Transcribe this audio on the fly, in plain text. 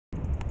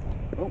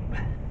Oh.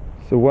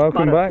 So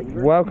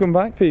welcome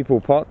back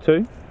people, part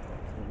 2.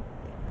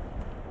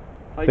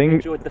 Hope you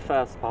enjoyed the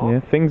first part. Yeah,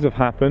 things have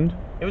happened.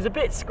 It was a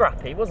bit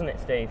scrappy, wasn't it,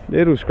 Steve? A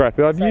little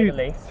scrappy. I've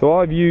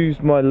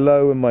used my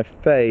low and my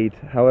fade,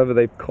 however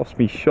they've cost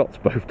me shots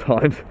both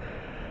times.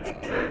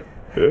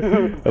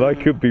 And I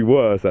could be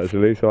worse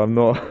actually, so I'm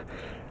not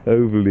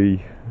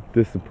overly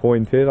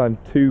disappointed. I'm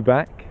 2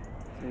 back.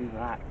 2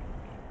 back.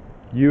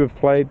 You have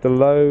played the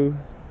low.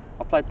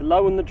 I played the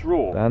low and the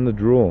draw. And the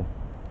draw.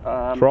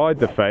 Tried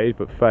the fade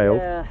but failed.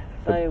 Yeah,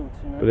 failed.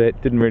 But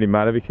it didn't really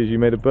matter because you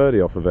made a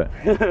birdie off of it.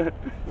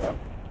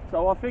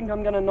 So I think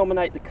I'm going to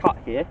nominate the cut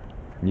here.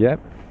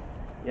 Yep.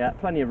 Yeah,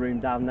 plenty of room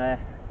down there.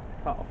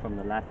 Cut off from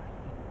the left.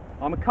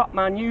 I'm a cut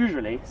man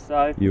usually,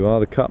 so... You are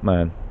the cut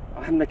man.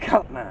 I'm the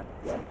cut man.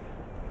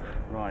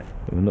 Right.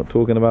 We're not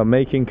talking about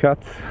making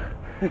cuts.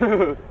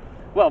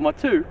 Well, my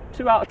 2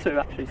 out of 2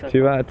 actually. So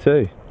 2 out of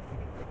 2.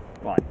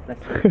 Right,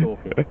 let's stop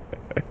talking.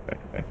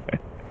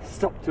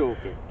 Stop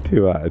talking.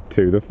 2 out of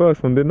 2. The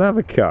first one didn't have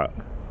a cut.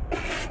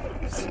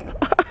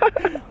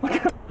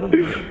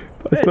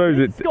 I suppose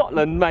it's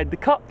Scotland made the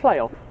cut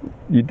playoff.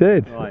 You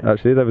did. Right.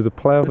 Actually, there was a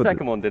playoff. The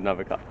second one didn't have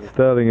a cut.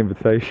 Sterling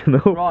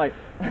Invitational. Right.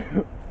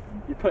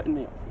 You're putting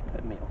me off. You're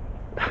putting me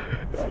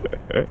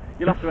off.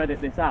 You'll have to edit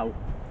this out.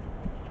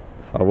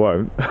 I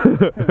won't.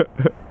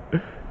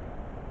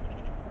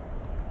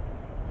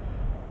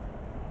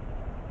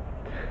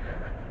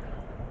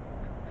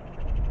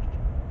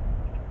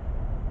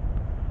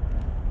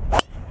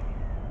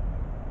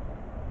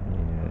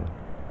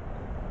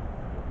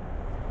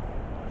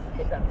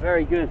 Hit that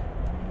very good.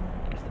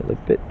 Still a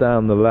bit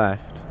down the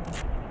left.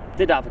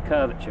 Did have a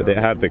curvature. But it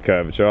had the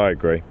curvature, I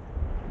agree.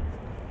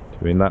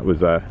 I mean, that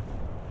was a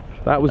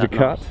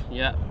cut. Nice.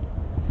 Yeah.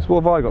 So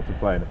what have I got to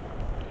play in it?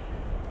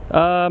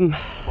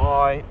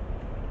 High.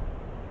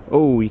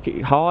 Oh,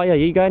 high? Are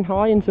you going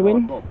high into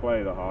win? I've got to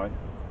play the high.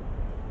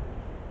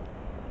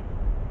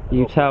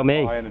 You tell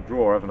me. High in a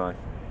draw, haven't I?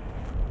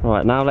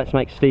 Right, now let's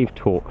make Steve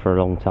talk for a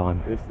long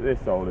time.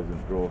 This hole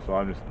isn't draw, so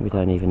I'm just... We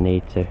don't even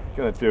need to.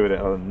 Gonna do it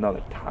at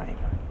another time.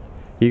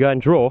 You going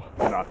draw?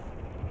 No.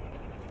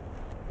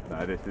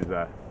 No, this is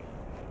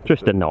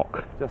just a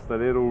knock. Just a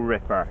little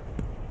ripper.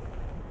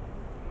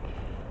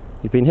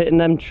 You've been hitting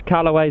them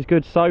Callaways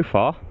good so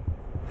far.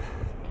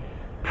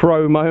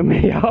 Promo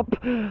me up.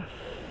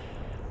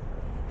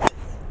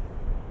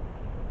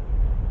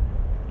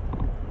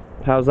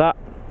 How's that?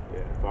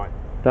 Yeah, fine.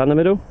 Down the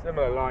middle?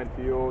 Similar line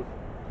to yours,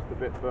 just a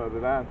bit further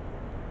down.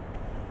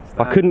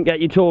 I couldn't get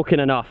you talking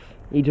enough.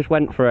 He just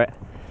went for it.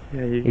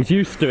 Yeah, he's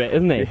used to it,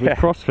 isn't he? Yeah. With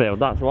crossfield,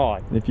 that's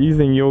why. If you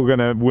think you're going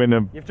to win a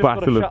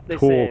battle of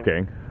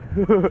talking,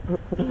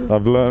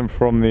 I've learned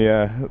from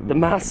the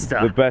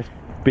master, the best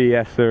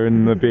BSer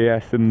in the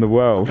BS in the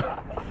world.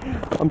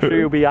 I'm sure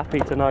you'll be happy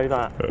to know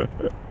that.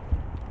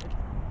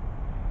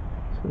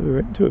 So we're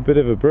into a bit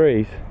of a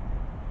breeze.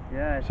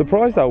 Yeah.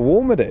 Surprised how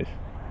warm it is.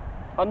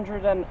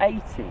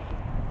 180.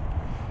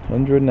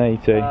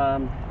 180.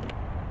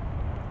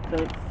 So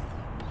it's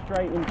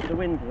straight into the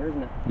wind here,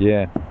 isn't it?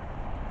 Yeah.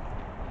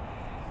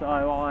 So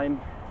I'll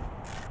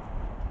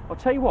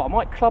tell you what, I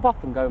might club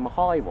up and go my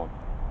high one.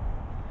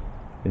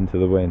 Into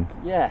the wind?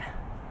 Yeah.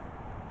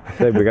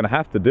 So we're going to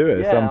have to do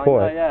it at some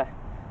point. Know, yeah.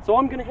 So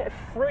I'm going to hit a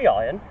 3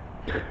 iron,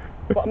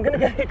 but I'm going to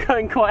get it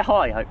going quite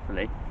high,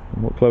 hopefully.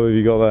 And what club have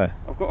you got there?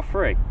 I've got a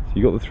 3. So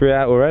you got the 3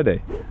 out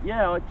already?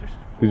 Yeah, I just...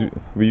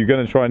 Were you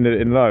going to try and hit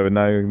it in low and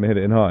now you're going to hit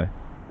it in high?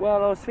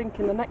 Well, I was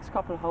thinking the next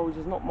couple of holes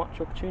there's not much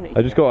opportunity.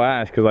 I just got to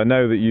ask because I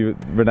know that you're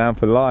renowned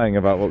for lying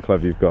about what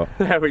club you've got.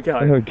 There we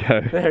go. There we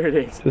go. There it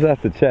is. Just have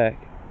to check.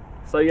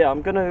 So yeah,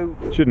 I'm going to...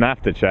 Shouldn't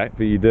have to check,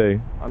 but you do.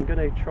 I'm going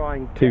to try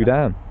and... 2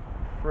 down.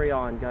 3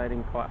 iron going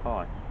in quite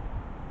high.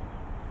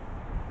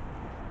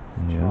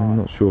 Yeah, I'm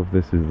not sure if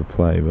this is the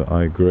play, but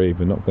I agree.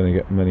 We're not going to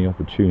get many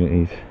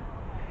opportunities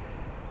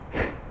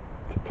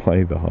to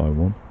play the high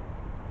one.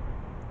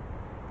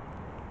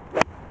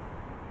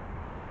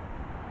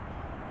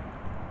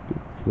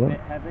 A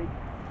bit heavy.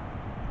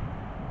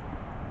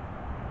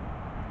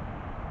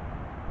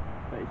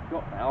 But it's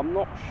got there. I'm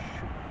not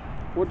sure.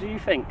 What do you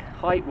think,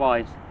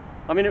 height-wise?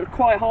 I mean, it was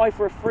quite high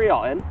for a 3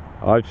 iron.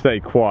 I'd stay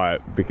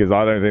quiet because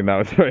I don't think that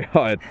was very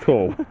high at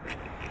all.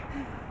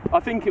 I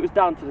think it was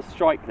down to the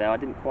strike there. I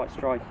didn't quite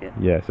strike it.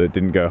 Yeah, so it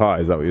didn't go high,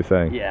 is that what you're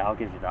saying? Yeah, I'll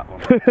give you that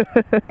one.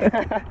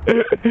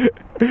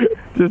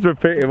 Just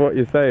repeating what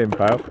you're saying,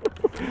 pal.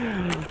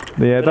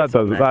 Yeah, that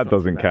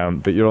doesn't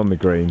count, but you're on the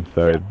green,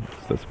 so yeah.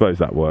 I suppose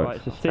that works. Right,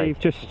 so Steve,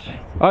 just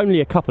only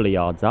a couple of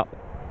yards up.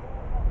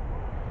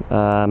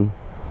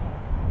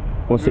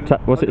 What's it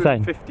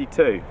saying?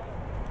 52.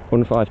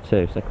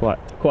 152, so quite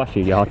a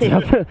few yards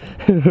up.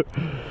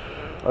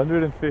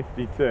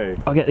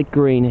 152. I'll get the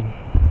green in.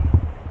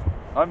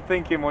 I'm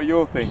thinking what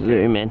you're thinking.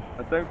 Zoom in.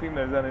 I don't think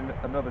there's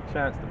another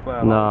chance to play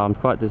a No, I'm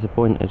quite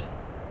disappointed.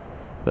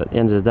 But at the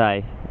end of the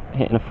day,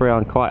 hitting a 3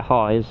 iron quite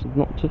high is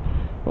not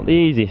the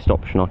easiest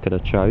option I could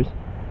have chose.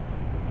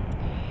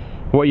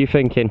 What are you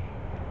thinking?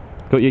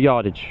 Got your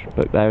yardage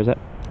book there, is it?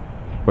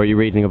 Or are you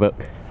reading a book?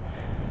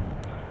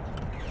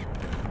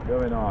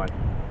 Going high.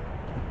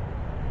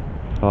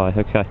 High,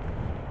 okay.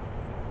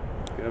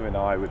 Going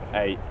high with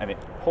 8, and it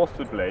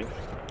possibly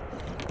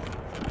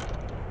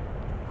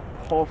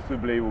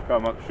will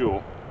come up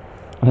short.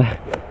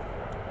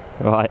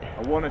 Right.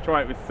 I want to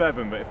try it with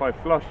 7, but if I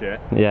flush it,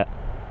 Yeah.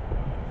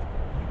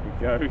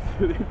 it goes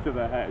into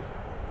the head.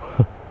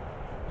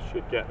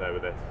 Should get there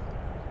with this.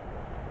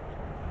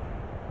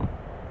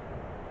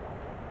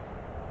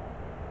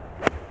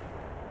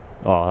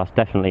 Oh, that's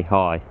definitely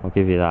high, I'll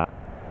give you that.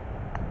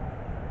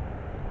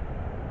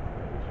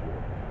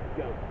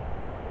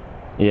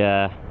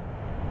 Yeah.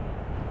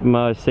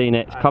 Mo's seen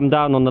it. It's come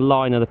down on the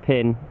line of the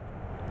pin,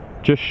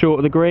 just short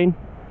of the green.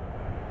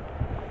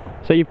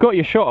 So you've got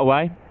your shot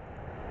away.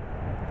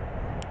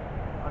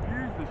 I've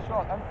used the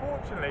shot.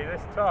 Unfortunately,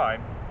 this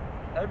time,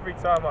 every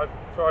time I've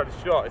tried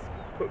a shot, it's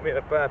put me in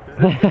a bad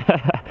position.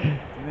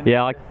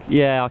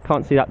 yeah, I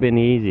can't see that being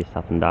the easiest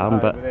up and down,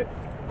 but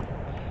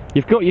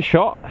you've got your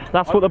shot.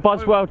 That's what the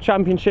Buzzworld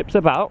Championship's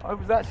about. I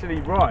was actually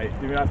right.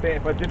 I mean, I think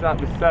if I did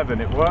that with 7,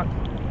 it worked.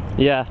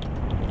 Yeah.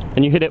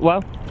 And you hit it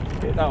well?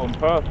 Hit that one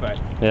perfect.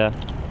 Yeah.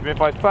 I mean,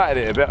 if I fatted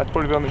it a bit, I'd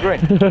probably be on the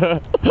green.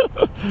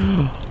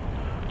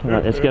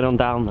 Right, let's get on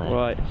down there.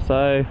 Right,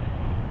 so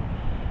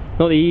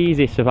not the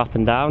easiest of up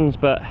and downs,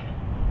 but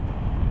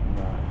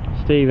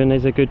Stephen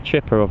is a good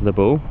chipper of the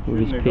ball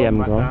with his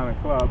PM grind.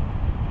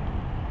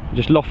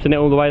 Just lofting it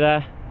all the way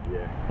there?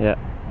 Yeah. Yeah.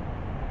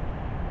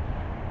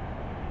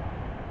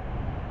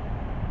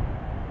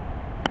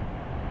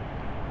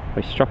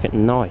 We struck it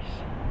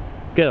nice.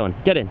 Get on,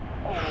 get in.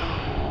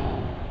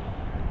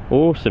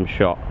 Awesome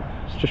shot.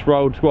 It's just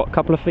rolled, what, a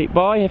couple of feet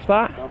by, if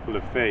that? A couple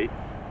of feet.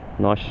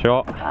 Nice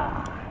shot.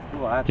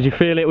 Did you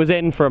feel it was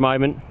in for a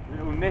moment? A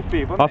little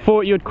nippy, wasn't I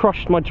thought you had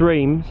crushed my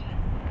dreams,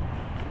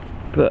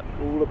 but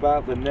all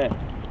about the nip.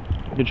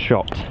 good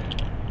shot.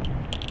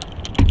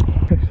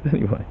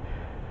 Anyway.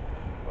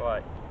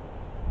 Right.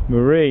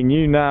 Marine,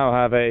 you now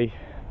have a...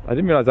 I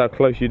didn't realise how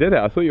close you did it.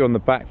 I thought you were on the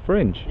back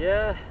fringe.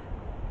 Yeah.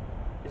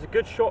 It's a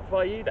good shot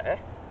by you there.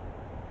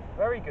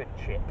 Very good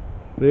chip.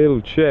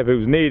 Little chip, it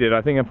was needed.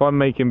 I think if I'm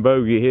making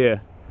bogey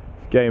here,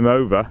 it's game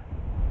over.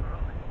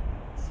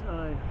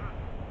 So,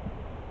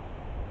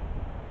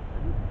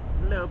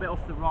 a little bit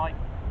off the right.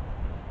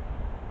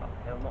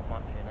 Uphill, not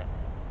much in it.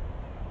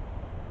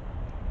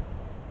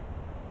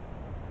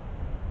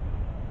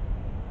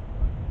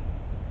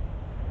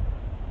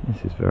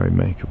 This is very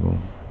makeable.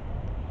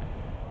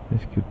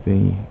 This could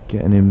be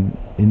getting him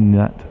in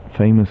that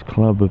famous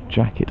club of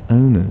jacket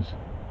owners.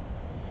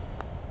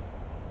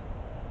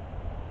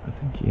 I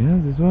think he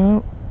has as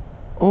well.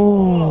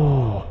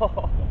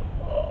 Oh!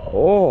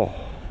 Oh!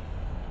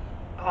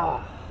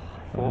 I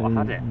thought I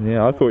had it.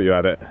 Yeah, I thought you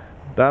had it.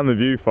 Down the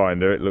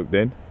viewfinder it looked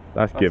in.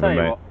 That's given,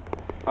 mate. What,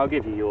 I'll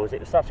give you yours.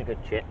 It was such a good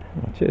chip.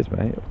 Oh, cheers,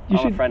 mate.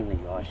 I'm a friendly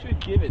guy. You should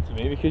give it to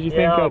me because you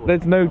Yeah, think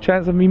there's no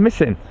chance of me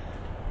missing.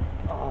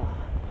 Oh.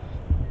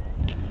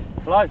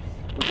 Close.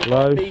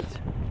 Close. Beat.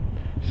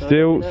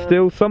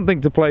 Still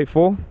something to play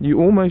for. You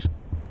almost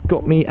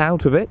got me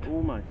out of it.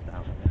 Almost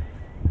out of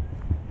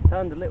it.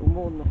 Turned a little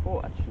more than I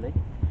thought, actually.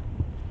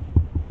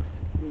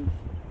 These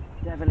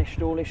devilish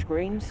stallish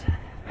greens.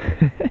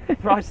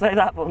 Right, say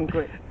that one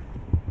quick.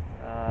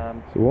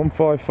 So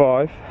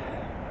 155.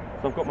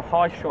 So I've got my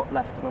high shot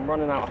left and I'm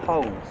running out of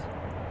holes.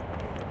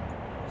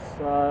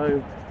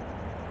 So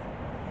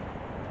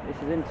this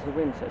is into the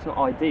wind, so it's not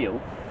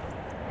ideal.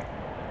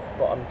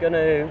 But I'm going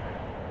to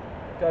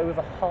go with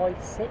a high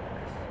 6.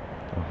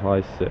 A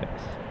high 6.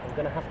 I'm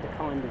going to have to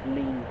kind of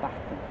lean back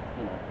and,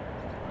 you know,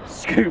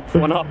 scoop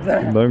one up there.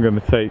 I'm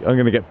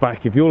going to get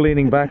back. If you're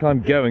leaning back,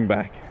 I'm going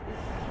back.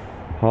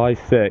 High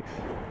 6.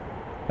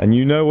 And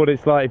you know what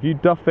it's like if you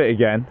duff it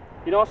again.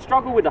 You know, I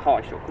struggle with the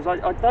high shot because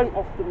I don't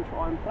often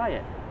try and play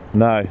it.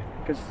 No.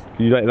 Because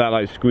you let that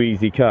like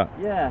squeezy cut.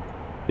 Yeah.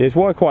 It's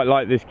why I quite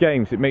like this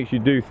game, because it makes you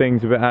do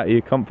things a bit out of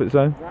your comfort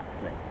zone.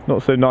 Exactly.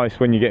 Not so nice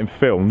when you're getting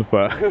filmed,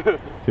 but I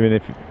mean,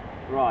 if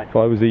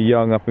I was a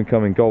young up and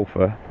coming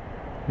golfer,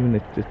 even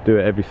if just do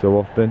it every so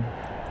often,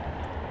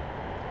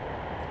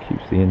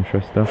 keeps the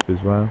interest up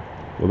as well.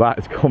 Well, that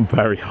has gone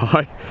very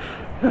high.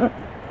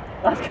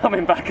 That's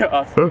coming back at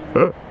us.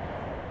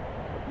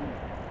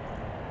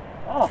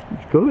 Oh,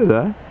 it's got it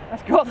there.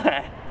 That's got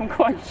there. I'm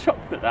quite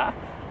shocked at that.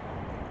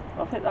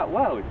 I've hit that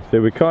well. So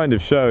we're kind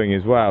of showing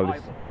as well.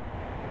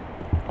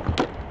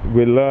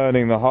 We're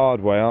learning the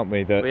hard way, aren't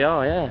we? That we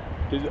are, yeah.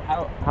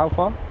 How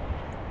far?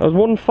 That was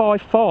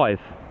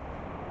 155.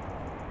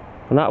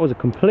 And that was a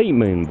complete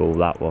moon ball,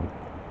 that one.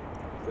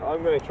 So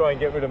I'm going to try and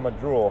get rid of my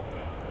draw.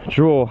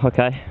 Draw,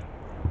 okay.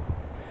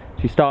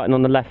 So you're starting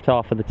on the left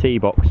half of the tee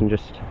box and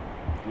just...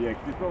 Yeah,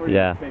 because it's not really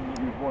a thing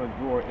you'd want to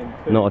draw it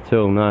into. Not at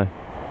all, no.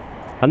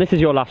 And this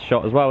is your last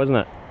shot as well, isn't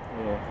it?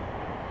 Yeah.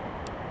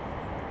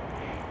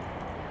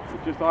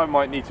 It's just I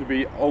might need to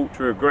be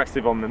ultra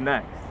aggressive on the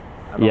next.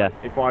 And yeah.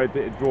 If I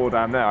did a draw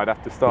down there, I'd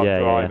have to start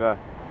driver.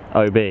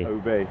 OB.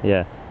 OB.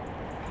 Yeah.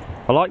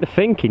 I like the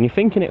thinking. You're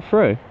thinking it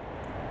through.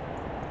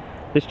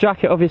 This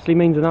jacket obviously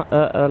means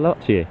a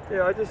lot to you.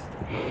 Yeah,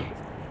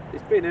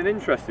 it's been an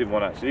interesting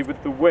one actually.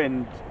 With the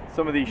wind,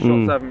 some of these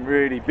shots haven't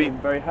really been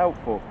very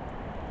helpful.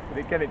 But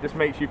again, it just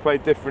makes you play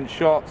different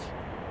shots.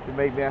 It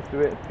made me have to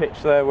hit a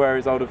pitch there,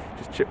 whereas I would have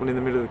just chipped one in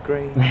the middle of the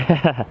green.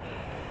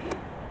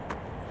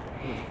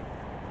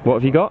 What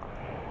have you got?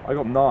 I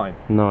got 9.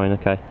 9,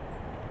 okay.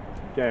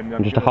 Again,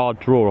 And just a hard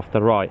draw off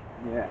the right.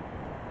 Yeah.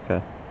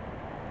 Okay.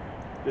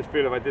 Just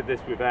feel if I did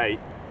this with 8,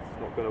 it's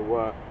not going to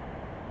work.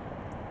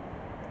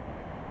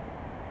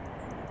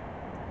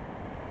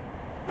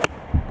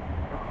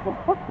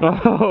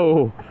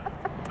 Oh!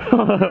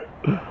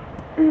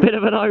 Bit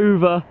of an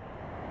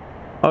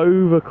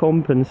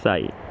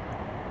overcompensate.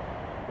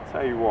 I'll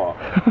tell you what.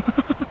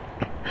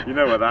 You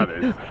know what that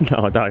is? No,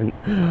 I don't.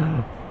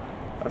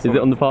 That's Is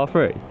it on the par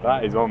 3?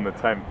 That is on the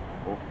 10th.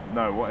 Or,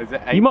 no, what is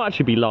it? 8? You might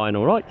actually be lying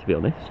alright, to be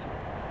honest.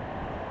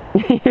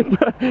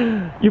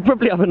 You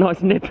probably have a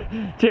nice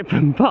chip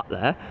and putt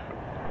there.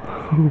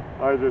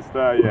 I just,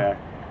 yeah.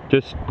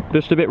 Just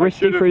a bit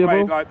risky for your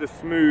ball? Like the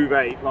smooth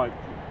 8, like.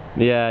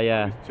 Yeah.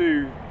 I was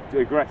too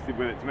aggressive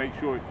with it to make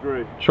sure it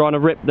threw. Trying to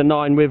rip the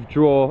 9 with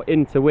draw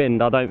into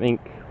wind, I don't think.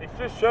 It's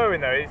just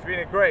showing though, it's been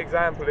a great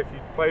example if you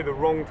play the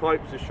wrong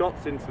types of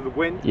shots into the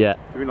wind. Yeah.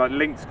 Doing like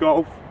links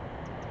golf,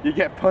 you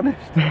get punished.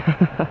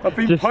 I've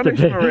been Just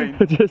punished, Marine.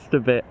 Just a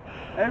bit.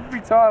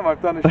 Every time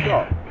I've done a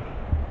shot.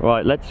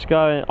 Right, let's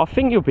go. I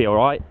think you'll be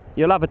alright.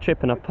 You'll have a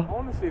chip and a putt. I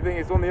honestly think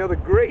it's on the other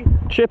green.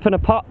 Chip and a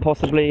putt,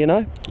 possibly, you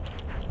know.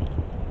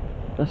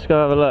 Let's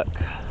go have a look.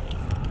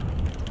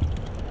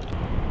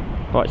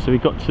 Right, so we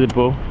got to the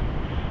ball.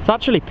 It's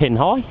actually pin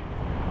high.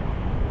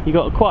 You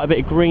got quite a bit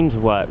of green to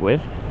work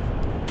with.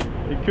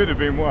 It could have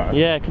been worse.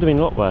 Yeah, it could have been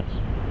a lot worse.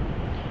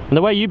 And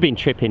the way you've been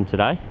chipping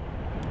today,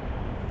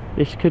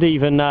 this could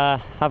even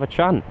have a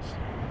chance.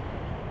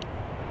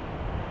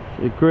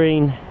 So the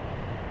green,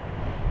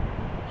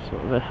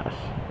 sort of a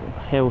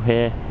hill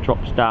here,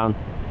 drops down.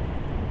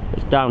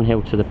 It's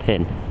downhill to the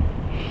pin.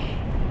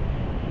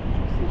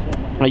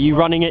 Are you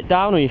running it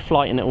down or are you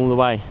flighting it all the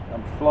way?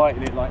 I'm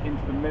flighting it like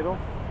into the middle.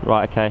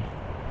 Right, okay.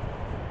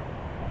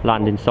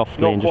 Landing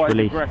softly and just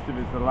release. Not quite as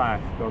aggressive as the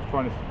last. I was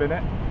trying to spin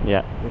it.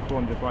 Yeah. This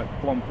one just like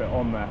plump it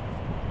on there.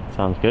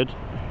 Sounds good.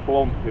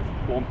 Plump is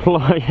plump.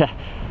 Yeah.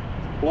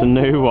 It's a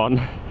new one.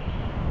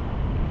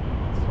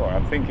 Sorry,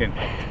 I'm thinking.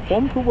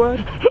 Plump a word?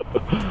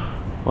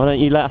 Why don't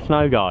you let us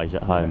know, guys,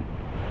 at home?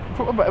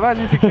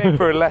 Imagine if you came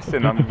for a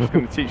lesson, I'm just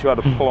going to teach you how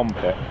to plump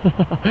it.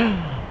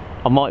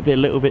 I might be a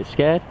little bit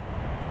scared.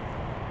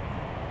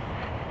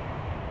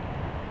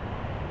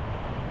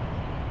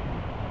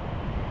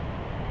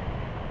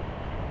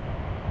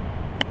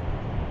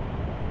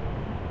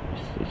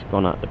 It's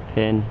gone out the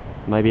pin,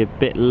 maybe a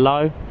bit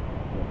low,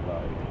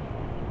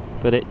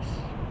 but it's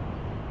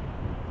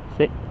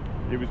sick.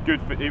 It was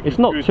good for. It's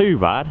not too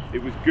bad.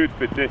 It was good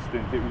for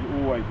distance. It was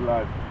always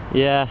low.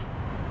 Yeah.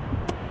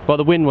 Well,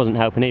 the wind wasn't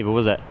helping either,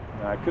 was it?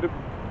 No, it could have.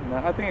 No,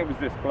 I think it was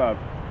this club.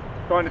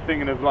 Kind of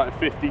thinking of like a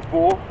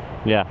 54.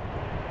 Yeah.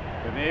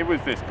 But it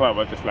was this club.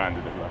 I just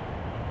landed it low.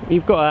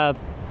 You've got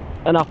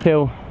an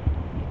uphill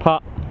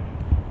putt.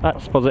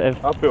 That's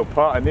positive. Uphill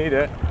putt. I need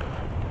it.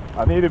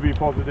 I need to be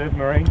positive,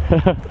 Marine.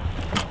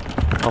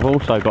 I've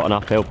also got an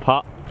uphill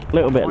putt, a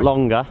little bit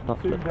longer,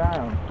 Two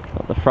down.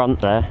 At the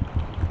front there.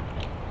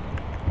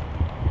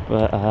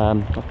 But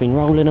I've been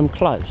rolling them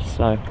close,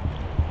 so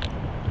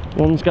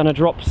one's going to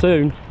drop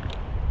soon.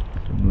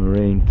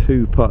 Marine,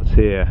 2 putts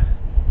here,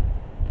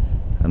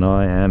 and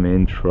I am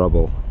in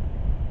trouble.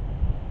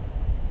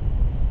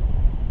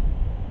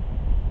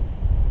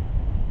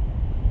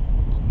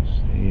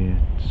 See,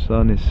 the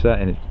sun is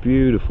setting. It's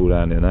beautiful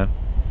down here now.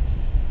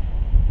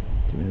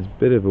 There's a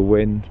bit of a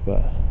wind,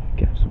 but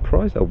again, I'm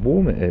surprised how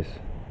warm it is.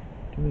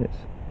 I mean, it's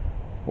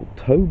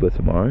October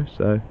tomorrow,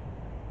 so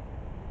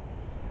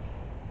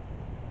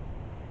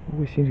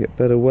always seems to get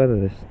better weather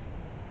this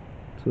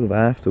sort of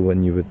after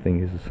when you would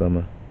think is the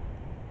summer.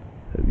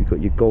 Hope you've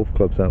got your golf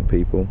clubs out,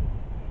 people.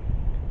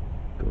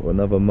 Got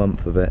another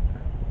month of it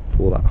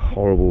before that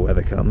horrible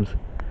weather comes.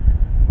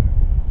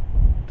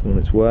 It's on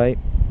its way.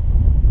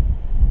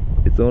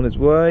 It's on its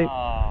way.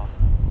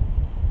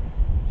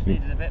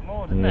 Needed a bit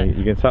more, didn't it?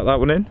 You can tap that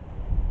one in?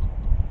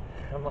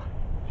 Come on.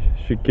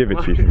 Should give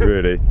it to you,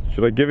 really.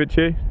 Should I give it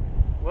to you?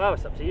 Well,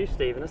 it's up to you,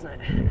 Stephen, isn't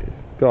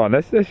it? Go on,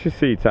 let's just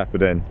see you tap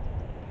it in.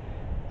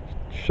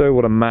 Show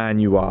what a man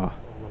you are.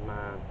 I'm a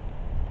man.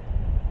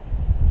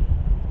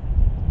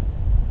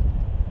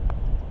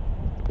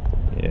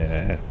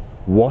 Yeah.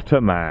 What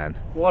a man.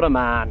 What a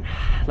man.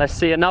 Let's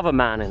see another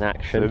man in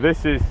action.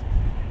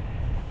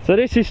 So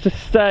this is to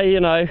stay, you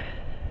know,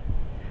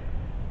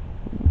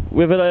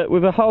 with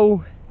a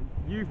hole.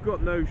 You've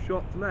got no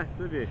shots left,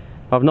 have you?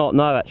 I've not,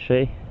 no,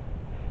 actually.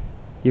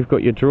 You've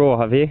got your draw,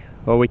 have you?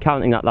 Or are we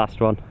counting that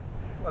last one?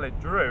 Well, it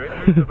drew.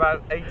 It moved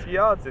about 80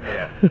 yards in the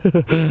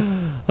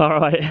air.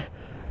 Alright.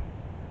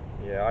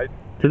 Yeah,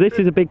 so this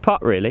is a big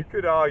putt, really. You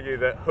could argue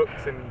that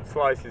hooks and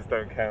slices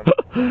don't count.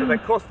 But they're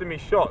costing me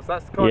shots.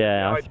 That's kind of the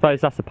idea. I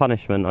suppose that's a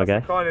punishment, I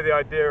guess. That's kind of the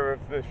idea of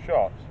the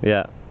shots.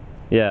 Yeah.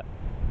 Yeah.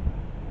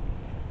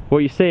 What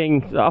are you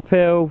seeing?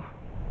 Uphill?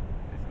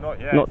 It's not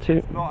yet. Not too.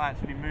 It's not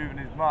actually moving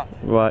as much.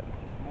 Right.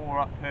 It's more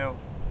uphill.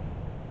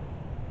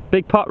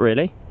 Big putt,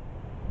 really.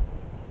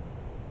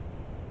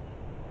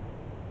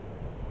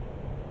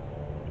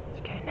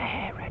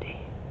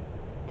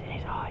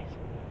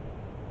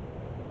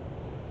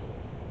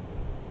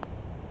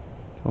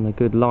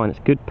 good line. It's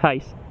good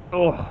pace.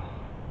 Oh,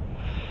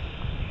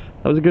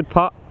 that was a good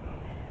putt.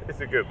 It's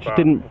a good putt.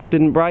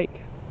 Didn't break.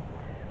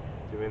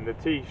 I mean, the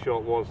tee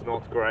shot was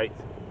not great.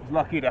 I was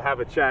lucky to have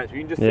a chance.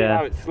 You can just see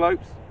how it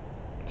slopes.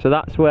 So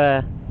that's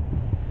where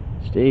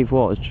Steve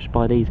was, just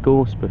by these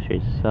gorse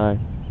bushes. So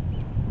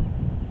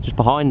just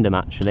behind him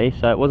actually.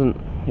 So it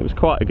was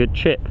quite a good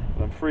chip.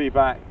 I'm 3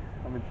 back.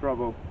 I'm in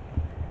trouble.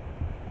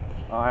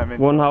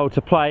 One hole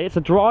to play. It's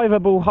a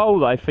drivable hole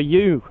though for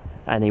you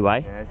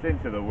anyway. Yeah, it's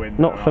into the wind.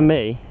 Not for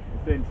me.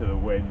 It's into the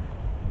wind.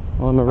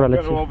 I'm a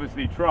relative. I'm going to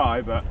obviously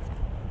try, but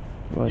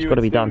well, it's got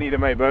to be done. You need to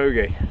make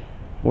bogey.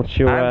 What's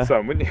your? And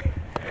some, wouldn't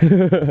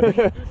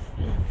you?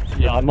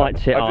 Yeah, I might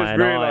hit I just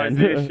realised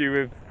the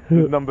issue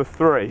with number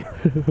 3.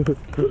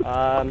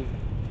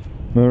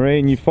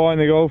 Marine, you find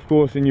the golf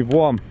course and you've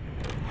won.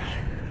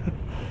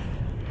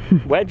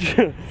 Wedge?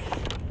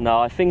 No,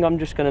 I think I'm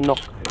just going to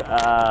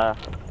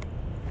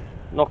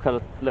knock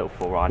a little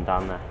 4 iron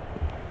down there.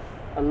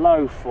 A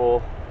low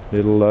 4.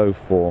 Little low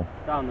 4.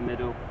 Down the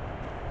middle.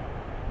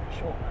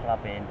 Short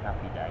club in,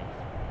 happy days.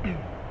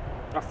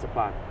 That's the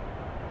plan.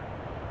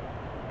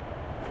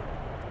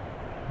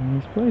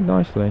 He's played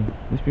nicely.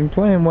 He's been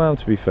playing well,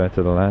 to be fair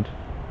to the lad.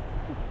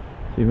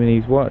 I mean,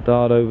 he's worked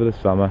hard over the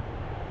summer.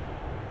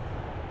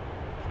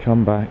 He's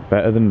come back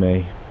better than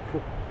me.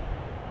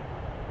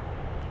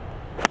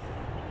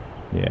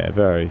 Yeah,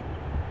 very,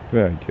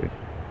 very good.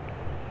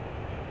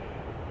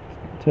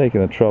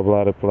 Taking the trouble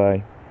out of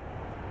play.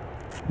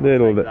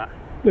 Little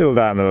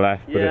down the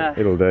left, but yeah.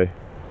 it'll do.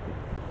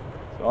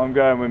 So I'm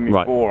going with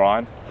my 4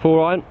 iron.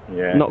 4 iron?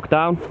 Yeah. Knocked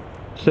down?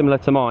 Similar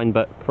to mine,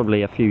 but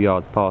probably a few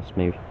yards past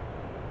me,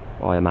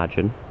 I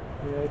imagine.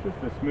 Yeah, it's just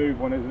a smooth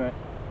one, isn't it?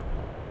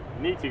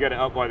 You need to get it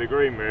up by the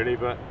green really,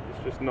 but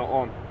it's just not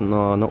on.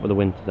 No, not with the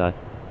wind today.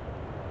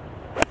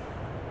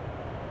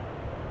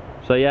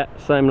 So yeah,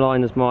 same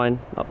line as mine,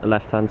 up the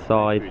left hand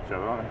side. Each other,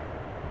 aren't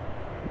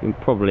they? And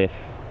probably,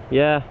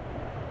 yeah,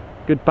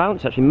 good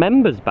bounce actually.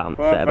 Members bounce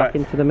there back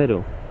into the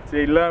middle. So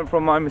you learn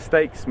from my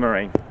mistakes,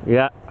 Marine.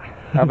 Yeah.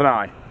 Haven't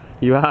I?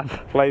 You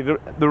have. Played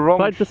the wrong.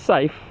 Played the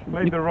safe.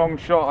 Played the wrong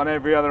shot on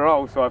every other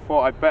hole, so I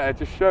thought I'd better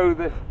just show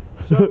the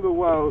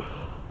world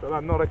that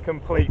I'm not a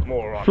complete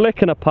moron.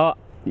 Flicking a putt,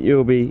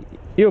 you'll be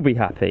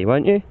happy,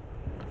 won't you?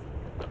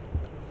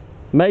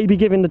 Maybe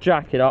giving the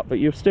jacket up, but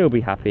you'll still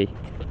be happy.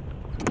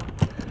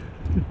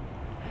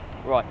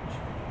 Right.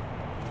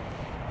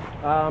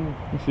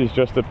 This is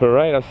just a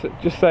parade. I was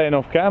just saying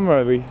off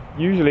camera,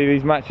 usually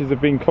these matches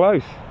have been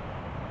close.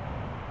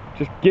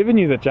 Just giving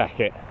you the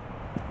jacket.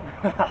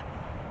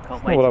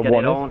 Can't wait to get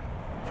it on.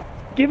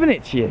 Giving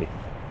it to you.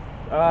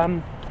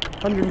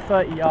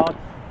 130 yards.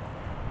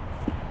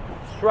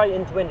 Straight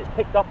into wind. It's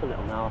picked up a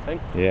little now, I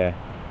think. Yeah.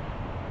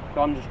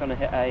 So I'm just going to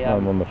hit a...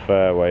 I'm on the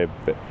fairway a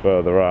bit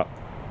further up.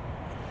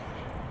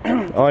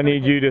 I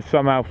need you to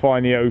somehow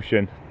find the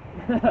ocean.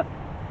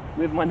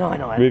 With my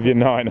 9 iron. With your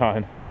 9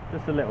 iron.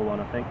 Just a little one,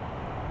 I think.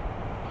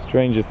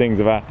 Stranger things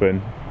have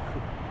happened.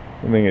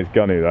 I think it's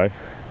gunny though.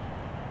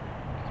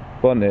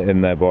 Just bunt it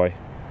in there, boy.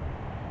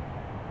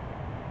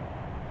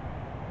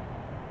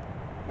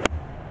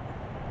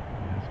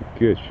 That's a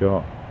good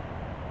shot.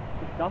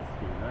 It's dusty,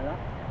 you know that?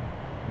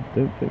 I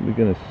don't think we're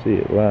going to see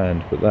it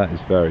land, but that is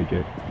very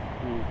good.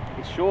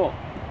 It's short.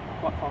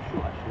 Quite far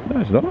short, actually.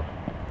 No, it's not.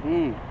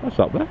 That's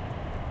up there.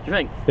 Do you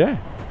think? Yeah,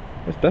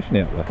 that's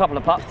definitely up there. A couple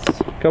of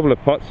putts. Couple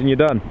of putts and you're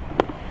done.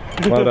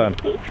 Well done.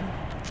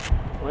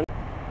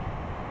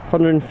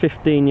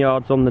 115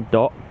 yards on the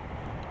dot.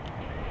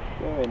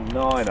 Going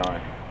 9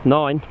 iron.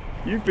 9.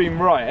 You've been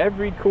right.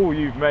 Every call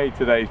you've made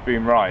today's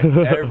been right.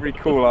 Every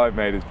call I've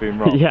made has been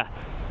wrong. Yeah.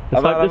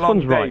 I've had a this long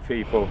one's day, right.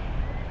 people.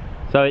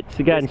 So it's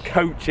again Just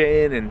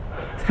coaching and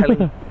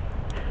telling,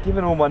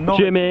 giving all my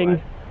knowledge gymming,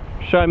 away.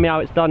 showing me how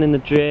it's done in the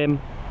gym.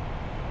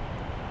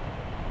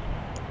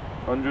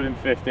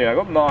 150. I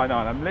got 9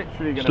 iron. I'm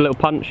literally Just going a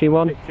little punchy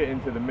one. pitch it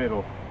into the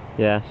middle.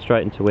 Yeah,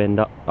 straight into wind.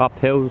 Up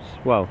hills,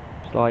 well,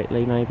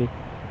 slightly maybe.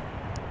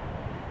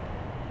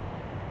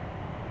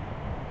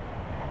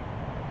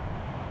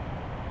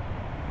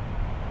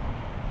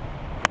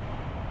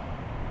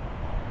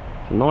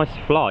 It's a nice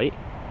flight.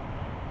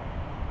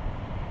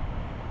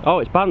 Oh,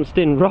 it's bounced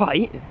in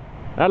right.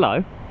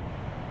 Hello.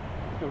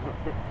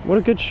 What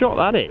a good shot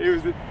that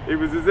is. It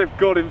was as if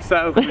God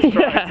himself was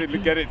trying to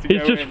get it to go in.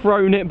 He's just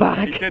thrown it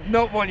back. He did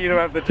not want you to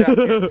have the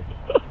jacket.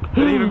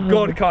 And even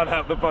God can't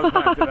help the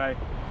Buzzman today.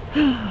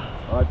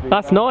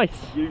 That's nice.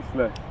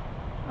 Useless.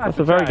 That's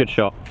a very good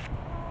shot.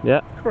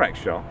 Yeah. Correct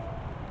shot.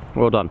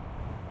 Well done.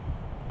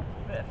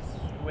 Bit of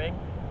swing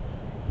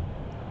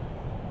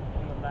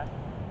on the left.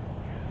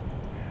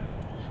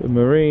 So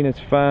Marine has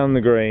found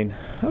the green.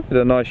 I've had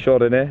a nice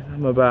shot in it.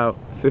 I'm about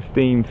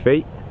 15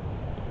 feet.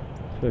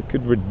 So I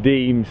could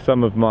redeem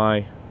some of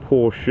my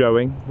poor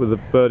showing with a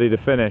birdie to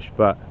finish,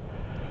 but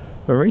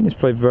Marine has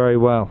played very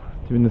well.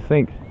 Even to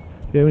think,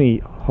 the only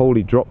hole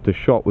he dropped a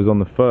shot was on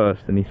the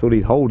first, and he thought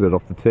he'd hold it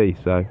off the tee,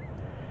 so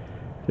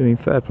doing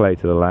fair play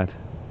to the lad.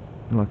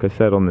 And like I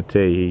said on the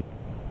tee,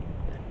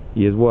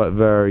 he has worked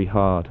very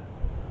hard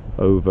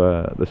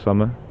over the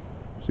summer.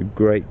 It's a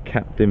great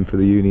captain for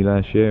the uni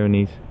last year, and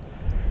he's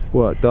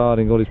worked hard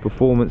and got his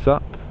performance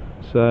up.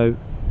 So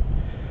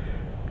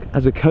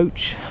as a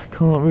coach,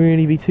 can't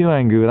really be too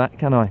angry with that,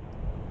 can I?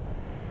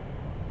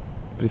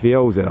 But if he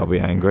holds it, I'll be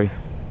angry.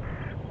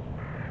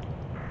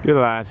 Good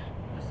lad.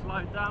 Just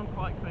slowed down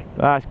quite quick.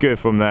 That's good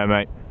from there,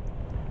 mate.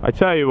 I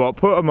tell you what,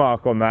 put a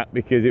mark on that,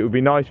 because it would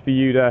be nice for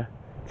you to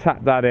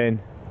tap that in.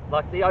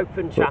 Like the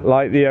Open champion.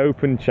 Like the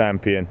Open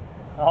champion.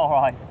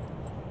 Alright.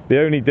 The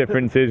only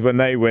difference is when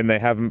they win, they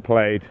haven't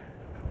played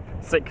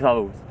 6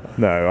 holes.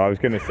 No, I was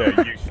going to say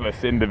a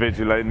useless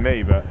individual in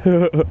me, but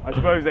I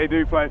suppose they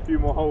do play a few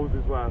more holes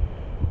as well.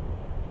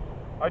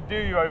 I'd do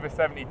you over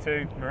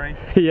 72, Marine.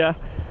 Yeah,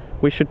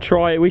 we should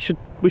try it. We should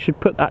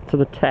put that to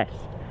the test.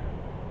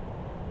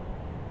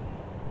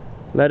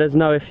 Let us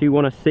know if you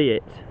want to see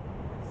it.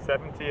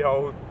 70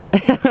 holes, 2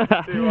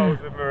 holes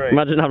with Marine.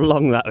 Imagine how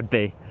long that would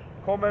be.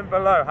 Comment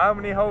below, how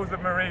many holes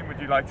of Marine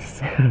would you like to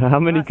see? How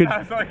many that could...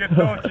 sounds like a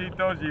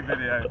dodgy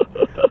video.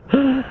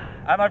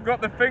 And I've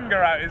got the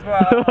finger out as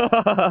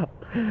well.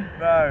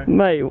 No.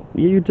 Mate,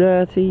 you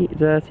dirty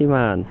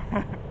man.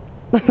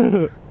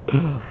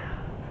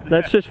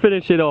 Let's just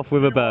finish it off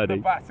with a birdie.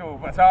 You won the battle,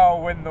 but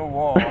I'll win the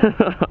war.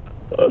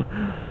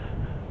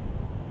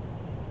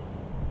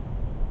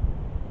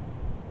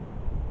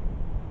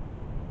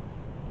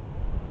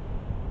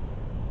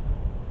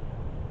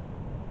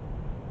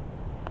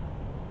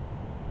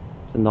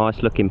 It's a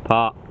nice looking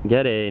putt.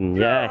 Get in,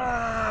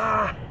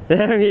 yes.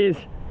 There he is.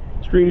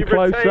 Stream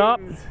close up.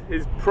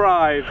 His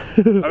pride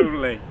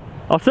only.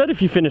 I said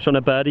if you finish on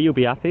a birdie, you'll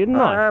be happy, didn't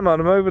I? I am,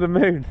 I'm over the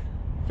moon.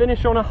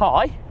 Finish on a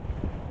high.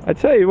 I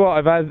tell you what,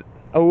 I've had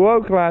a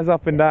world class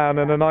up and down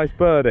and a nice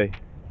birdie.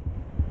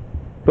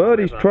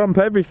 Birdies trump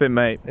everything,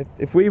 mate.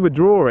 If we were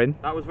drawing.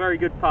 That was very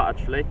good putt,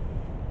 actually.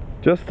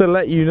 Just to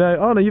let you know.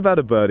 Oh no, you've had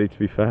a birdie, to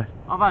be fair.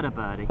 I've had a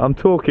birdie. I'm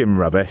talking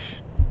rubbish.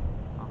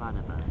 I've had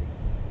a birdie.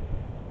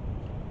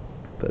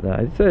 But no,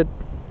 it's a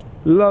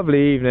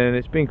lovely evening and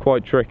it's been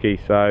quite tricky,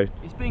 so.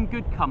 It's been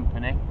good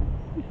company.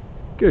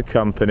 Good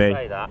company.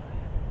 Say that.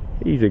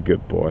 He's a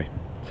good boy.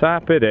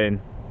 Tap it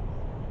in.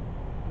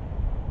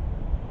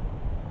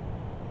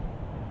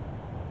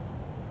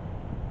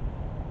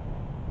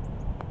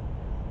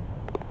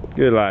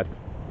 Good lad.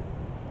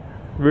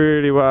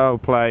 Really well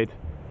played.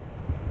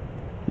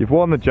 You've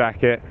won the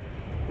jacket.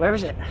 Where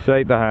is it?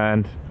 Shake the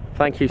hand.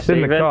 Thank you, It's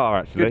Stephen. in the car,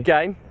 actually. Good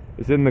game.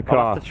 It's in the I'll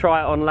car. have to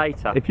try it on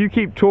later. If you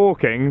keep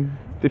talking,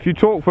 if you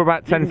talk for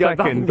about 10 can go back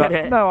seconds, and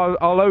get it. no,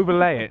 I'll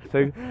overlay it.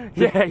 So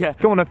Yeah.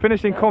 Come on, a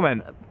finishing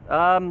comment.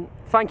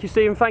 Thank you,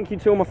 Stephen. Thank you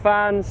to all my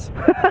fans.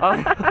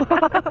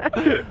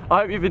 I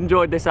hope you've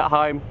enjoyed this at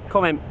home.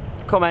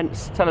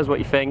 Comments, tell us what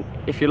you think.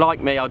 If you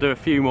like me, I'll do a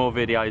few more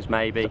videos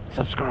maybe.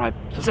 Subscribe.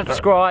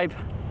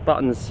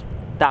 Buttons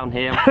down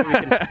here. I'm sure we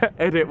can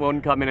edit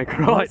one coming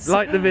across.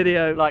 Like the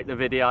video. Like the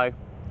video.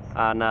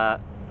 And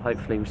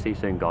hopefully we'll see you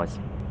soon, guys.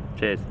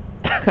 Cheers.